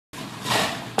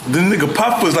the nigga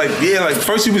Puff was like, yeah, like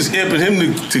first he was amping him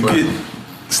to get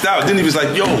style. Then he was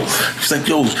like, yo,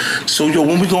 so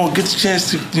when we gonna get the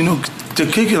chance to, you know, to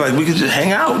kick it, like we could just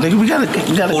hang out, nigga. We gotta kick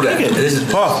it. This is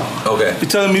Puff. Okay. He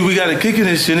telling me we gotta kick it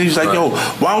and shit. And he was like, yo,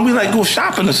 why don't we like go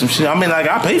shopping or some shit? I mean, like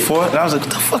I pay for it. And I was like,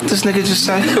 what the fuck this nigga just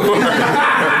say?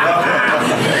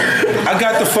 I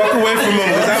got the fuck away from him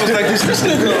because I was like, this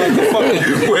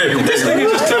nigga this nigga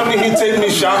just tell me he'd take me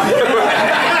shopping.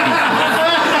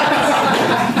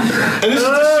 And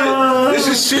this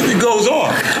is shit that goes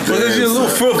on. But there's a little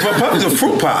fruit pie. It's a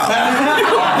fruit pie.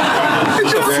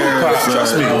 It's a fruit pie,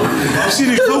 trust me. You see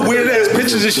these little weird ass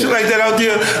pictures and shit like that out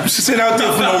there, sitting out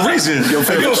there for no reason. You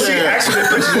don't see accident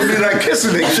pictures with me like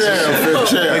kissing niggas.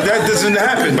 Like that doesn't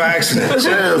happen by accident.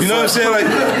 You know what I'm saying? Like,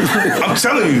 I'm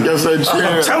telling you.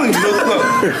 I'm telling you. Look,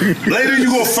 later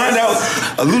you gonna find out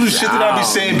a little shit that I be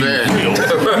saying be real.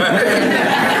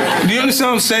 Do you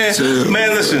understand what I'm saying?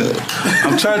 Man, listen,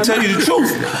 I'm trying to tell you the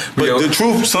truth. But the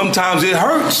truth, sometimes it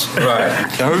hurts. Right.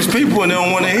 It hurts people and they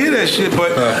don't want to hear that shit.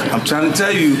 But I'm trying to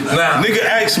tell you, nigga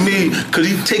asked me, could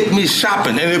he take me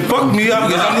shopping? And it fucked me up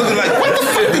because I'm looking like, what the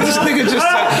fuck did this nigga just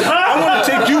say? I want to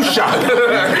take you shopping.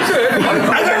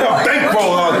 I got a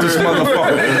bankroll out this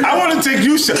motherfucker. I want to take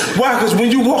you shopping. Why? Because when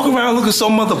you walk around looking so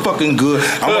motherfucking good,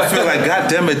 I'm going to feel like, God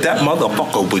damn it, that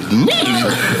motherfucker with me.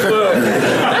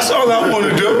 That's all I want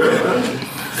to do.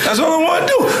 That's all I want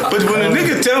to do. But when a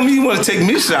nigga tell me he want to take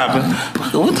me shopping,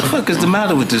 what the fuck is the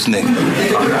matter with this nigga?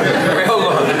 Wait,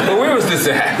 hold on. But where was this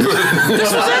at?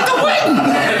 This was at the wedding.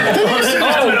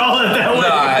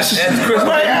 Chris,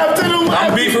 right after the wedding.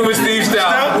 I'm beefing with Steve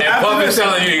Stout, and Puff is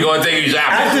telling you he's going to take you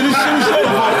shopping. After the show's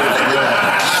over.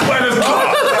 Swear to God.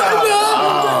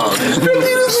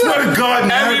 Swear to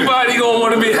God. Everybody going to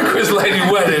want to be at Chris Lady's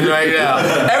wedding right now.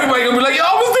 Everybody going to be like, yo,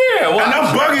 I was there. What? And I'm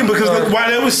bugging because look, while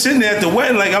they was sitting there at the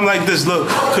wedding, like I'm like this, look,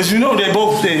 because you know they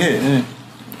hit.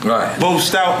 Right. Both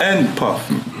Stout and Puff.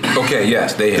 Okay,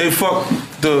 yes, they hit. They fucked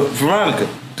the Veronica,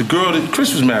 the girl that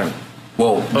Chris was married.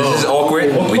 Whoa, this is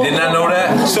awkward. We did not know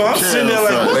that. So I'm sitting there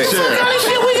like, what the fuck kind of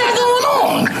shit we got going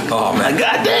on? Oh man, like,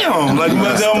 goddamn, like you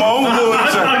tell my own little.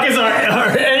 I guess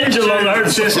our angel on our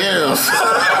shit. I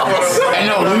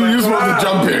know you supposed to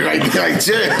jump in like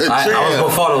chill. I was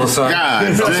gonna follow the son.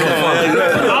 I'm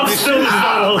still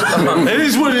following. It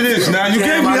is what it is. Now you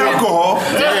gave me alcohol.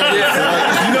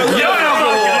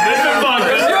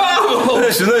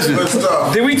 Listen.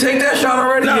 Did we take that shot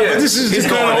already? No, but this is the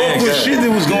kind of awkward shit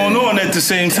that was going on at the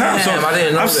same time. Damn, I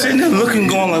didn't know I'm sitting there looking,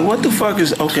 going like, what the fuck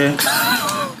is okay?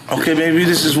 Okay, maybe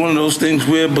this is one of those things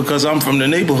where because I'm from the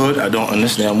neighborhood, I don't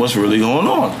understand what's really going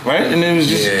on, right? And it was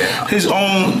just his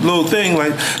own little thing.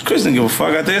 Like Chris didn't give a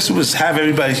fuck. I think it was have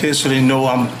everybody here so they know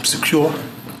I'm secure.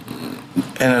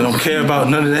 And I don't care about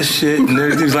none of that shit. And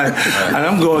everything's like, and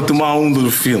I'm going through my own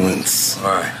little feelings. All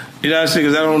right. You know what I'm saying?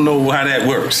 Because I don't know how that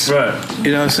works. Right.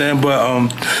 You know what I'm saying? But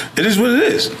it is what it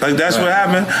is. Like, that's what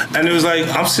happened. And it was like,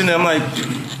 I'm sitting there, I'm like,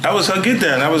 that was her get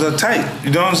there. And that was her type.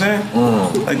 You know what I'm saying?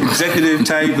 Like, executive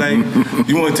type. Like,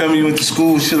 you want to tell me you went to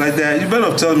school, shit like that. You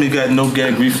better tell me you got no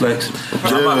gag reflex. I'm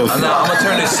going to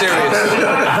turn this serious.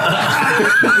 I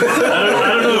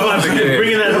don't know if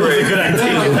bringing that up is a good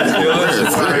idea.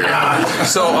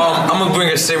 So, I'm going to bring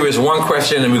it serious. One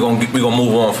question, and we're gonna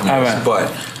move on from this. Right.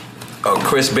 But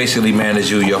Chris basically managed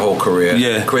you your whole career.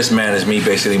 Yeah. Chris managed me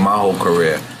basically my whole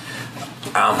career.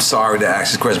 I'm sorry to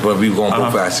ask this question, but we're going to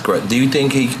both ask this question. Do you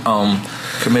think he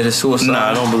committed suicide? No,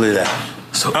 I don't believe that.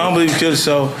 So, I don't believe he killed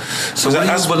himself. So what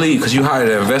do you believe? Because you hired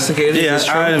an investigator? Yeah, I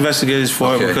hired investigators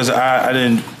for it because I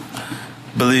didn't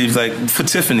believe, like, for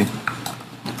Tiffany.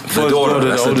 For the daughter.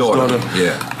 That's the daughter.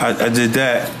 Yeah. I did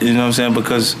that, you know what I'm saying,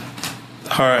 because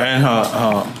her and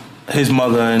his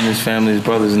mother and his family, his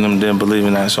brothers and them didn't believe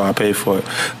in that, so I paid for it.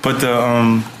 But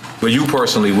but you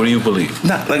personally, what do you believe?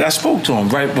 Not like I spoke to him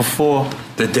right before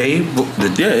the day,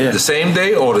 the same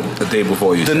day or the day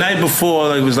before you. The night before,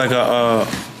 like it was like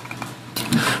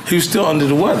he was still under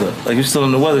the weather. Like he was still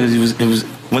under the weather because he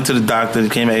went to the doctor. He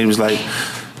came out. He was like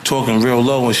talking real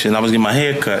low and shit. And I was getting my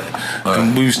hair cut.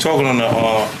 And we was talking on the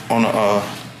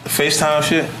FaceTime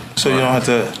shit, so you don't have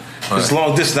to. It's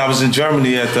long distance. I was in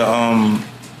Germany at the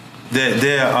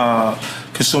their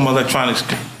Consumer Electronics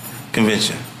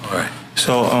Convention. All right.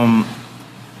 So when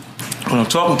I'm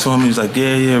talking to him, he was like,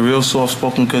 yeah, real soft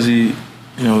spoken because he,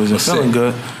 wasn't feeling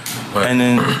good. Right. And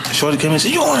then Shorty came in and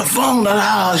said, you on the phone?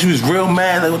 She was real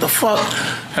mad, like what the fuck?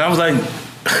 And I was like,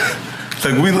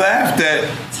 like we laughed at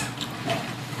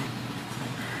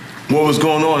what was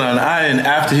going on. And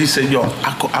after he said, yo,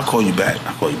 I'll call you back.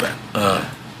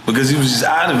 Because he was just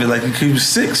out of it, like he was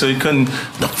sick, so he couldn't.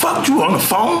 The fuck, you on the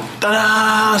phone?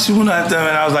 She went after him,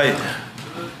 and I was like,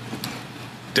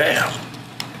 damn.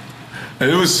 And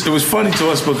it was funny to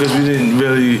us because we didn't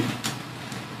really.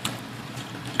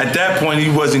 At that point, he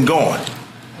wasn't going.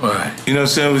 Right. You know what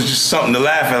I'm saying? It was just something to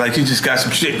laugh at, like he just got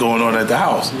some shit going on at the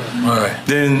house. Right.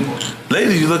 Then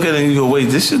later you look at it and you go, wait,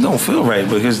 this shit don't feel right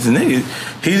because the nigga,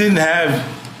 he didn't have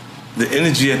the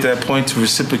energy at that point to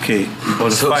reciprocate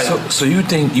or to fight. So you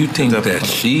think that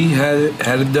she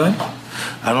had it done?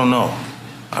 I don't know.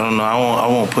 I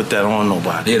won't put that on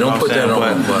nobody. Yeah, don't put that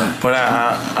on nobody. But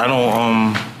I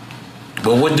don't.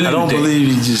 But what do you think? I don't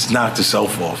believe he just knocked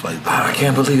himself off like that. I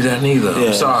can't believe that neither. Yeah.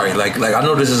 I'm sorry. Like I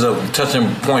know this is a touching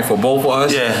point for both of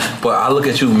us. Yeah. But I look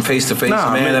at you face to face,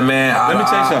 man to man. Let me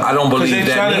tell you something. I don't believe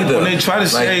that neither. When they try to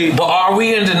say, but are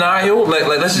we in denial? Like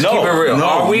let's just keep it real.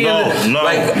 Are we no.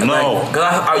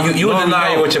 You in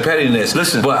denial with your pettiness.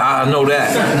 Listen. But I know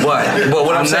that. But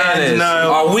what I'm saying is,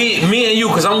 are we, me and you,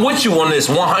 because I'm with you on this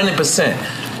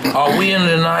 100%. Are we in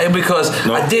denial? Because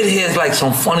I did hear like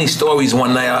some funny stories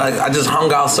one night. I just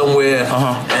hung out somewhere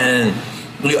and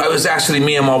it was actually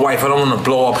me and my wife. I don't want to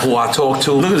blow up who I talked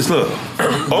to. Look at this,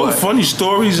 all the funny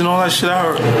stories and all that shit I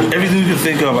heard. Everything you can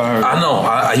think of, I heard. I know.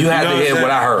 You had to hear what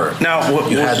I heard. Now,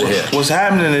 what's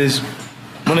happening is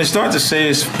when they start to say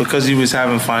it's because he was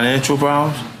having financial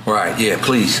problems. Right, yeah,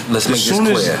 please. Let's make this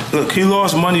clear. Look, he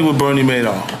lost money with Bernie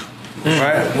Madoff.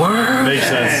 Right? Word. Makes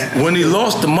sense. When he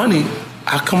lost the money,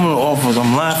 I come on the office,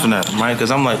 I'm laughing at him, right? Because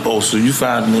I'm like, oh, so you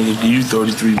found a nigga, give you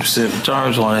 33%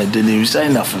 returns on that, didn't even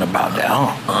say nothing about that,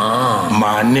 huh?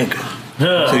 My nigga.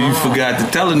 So you forgot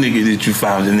to tell a nigga that you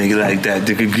found a nigga like that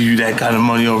that could give you that kind of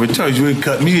money on returns. You ain't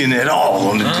cut me in at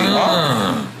all on the deal,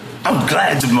 huh? I'm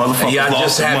glad the motherfucker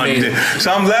lost some money there.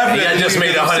 So I'm laughing at I just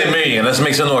made $100 million. Let's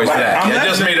make some noise for that. I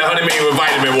just made $100 million with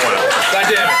vitamin water. God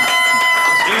damn it.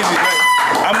 It's easy, man.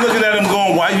 I'm looking at him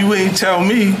going, why you ain't tell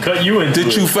me that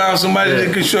you found somebody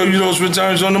that could show you those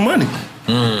returns on the money?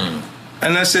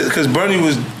 And that's it, because Bernie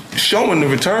was showing the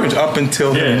returns up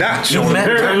until him not showing the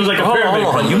returns. It was like a pyramid.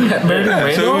 Hold on. You met Bernie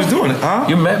Madoff? So he was doing it, huh?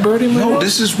 You met Bernie Madoff? No,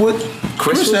 this is what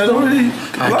Chris had already.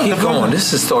 Keep going.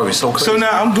 This is story so crazy. So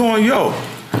now I'm going, yo,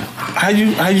 how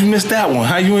you missed that one?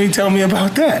 How you ain't tell me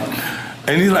about that?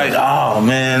 And he's like, oh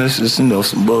man, this is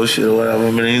some bullshit or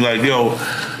whatever. But he's like, yo,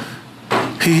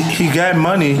 he got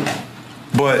money,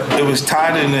 but it was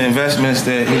tied in the investments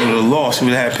that he would have lost. He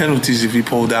would have had penalties if he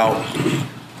pulled out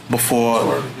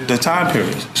before the time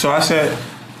period. So I said,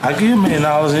 I give you $1 million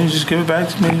and you just give it back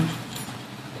to me.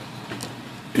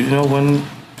 You know, when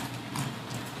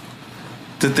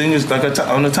the thing is like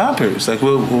on the time periods, like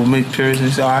we'll make periods and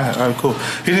he said, all right, cool.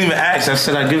 He didn't even ask. I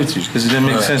said I'd give it to you because it didn't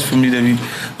make sense for me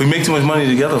that we make too much money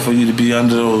together for you to be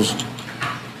under those.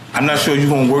 I'm not sure you're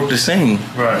gonna work the same.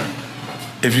 Right.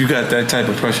 If you got that type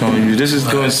of pressure on you, this is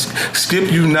going to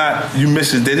skip you. You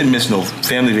miss it. They didn't miss no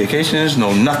family vacations,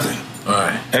 no nothing. All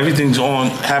right. Everything's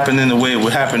happening the way it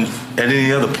would happen at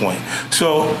any other point.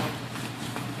 So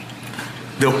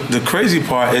the crazy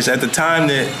part is at the time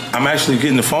that I'm actually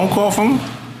getting the phone call from him,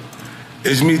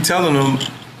 is me telling him,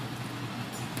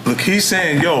 look, he's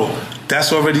saying, yo,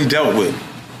 that's already dealt with.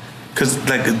 Because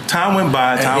like time went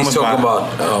by, he's talking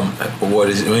about what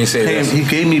is it when you say that? He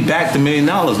gave me back the $1 million,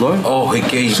 Lord. Oh, he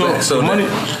gave you back. So the money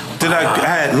that I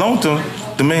had loaned him,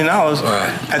 the $1 million,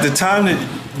 at the time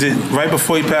that right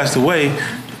before he passed away,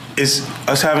 it's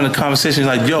us having a conversation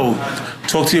like, yo,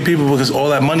 talk to your people because all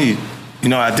that money, you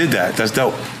know, I did that. That's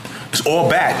dope. It's all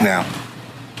back now.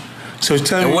 So he's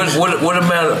telling me. What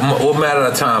amount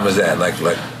of time is that? Like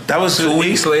that was 2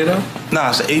 weeks later?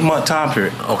 Nah, it's an 8-month time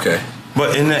period. Okay.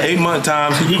 But in the 8-month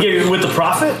time, he gave it with the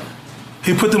profit?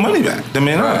 He put the money back, the $1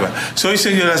 million back. So he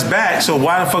said, yo, that's back. So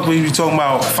why the fuck would you be talking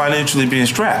about financially being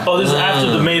strapped? Oh, this is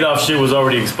after the Madoff shit was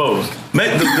already exposed. The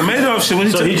Madoff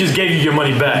shit, he just gave you your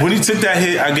money back. When he took that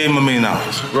hit, I gave him $1 million.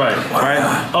 Right.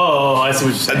 Right? Oh, I see what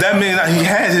you're saying. That $1 million, he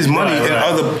had his money in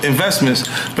other investments,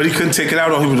 but he couldn't take it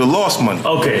out or he would have lost money.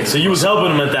 Okay, so you was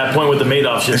helping him at that point with the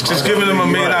Madoff shit. It's just giving him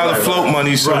 $1 million float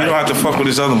money so he don't have to fuck with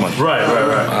his other money. Right.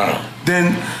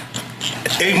 Then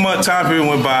 8-month time period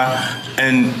went by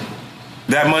and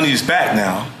that money is back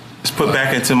now. It's put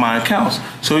back into my accounts.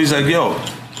 So he's like, yo,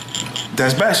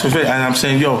 that's back. And I'm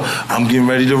saying, yo, I'm getting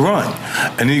ready to run.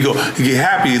 And he get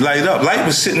happy, he light up. Light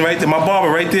was sitting right there, my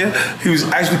barber right there. He was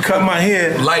actually cutting my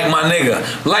hair. Light, my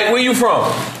nigga. Light, where you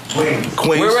from?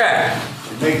 Queens. Where at?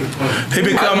 He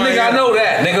been cutting my hair. I know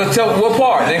that. Nigga, tell what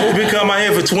part, nigga? He been cutting my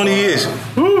hair for 20 years.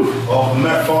 Woo.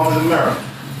 Farmers in America.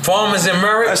 Farmers in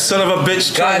Merritt? That son of a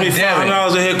bitch charged me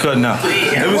 $500 a haircut now.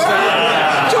 It was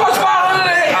George $500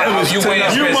 a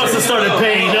haircut. You must have started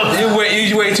paying up.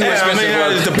 way too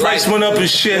expensive. The price went up and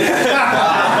shit.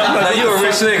 Now you a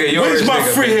rich nigga. Where's my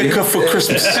free haircut for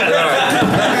Christmas?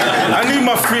 I need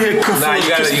my free haircut for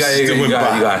Christmas. You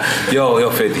got it. Yo,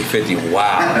 50.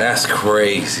 Wow, that's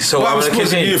crazy. So I was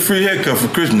supposed to get a free haircut for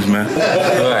Christmas, man.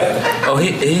 Right. Oh,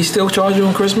 he still charge you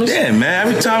on Christmas? Yeah, man.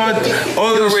 Every time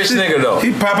you're a rich nigga though.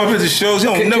 He pop up at the shows. He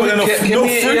don't never got no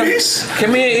freebies.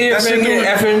 Can me and EFN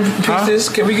get effing pieces?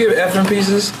 Can we give effing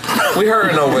pieces? We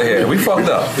hurting over here. We fucked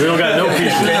up. We don't got no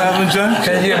pieces.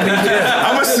 Can you get me?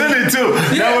 I'ma send it too.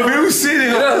 Now when people see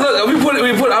it, look, we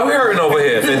hurting over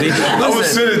here, 50. I'ma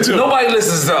send it too. Nobody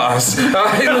listens to us. All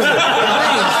right, listen,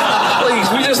 please.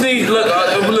 We just need look. All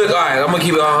right, I'm gonna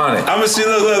keep it 100. I'ma see.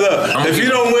 Look. If you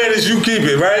don't wear this, you keep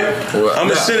it, right?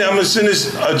 I'ma send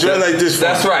this a joint like this.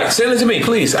 That's right. Send it to me,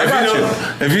 please. I got you.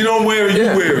 If you don't wear it, you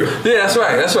wear it. Yeah,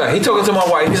 that's right. He talking to my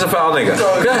wife. He's a foul nigga.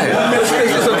 Go ahead.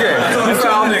 It's okay. We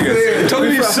foul niggas. Talking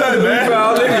to your son, man. We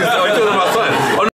foul niggas.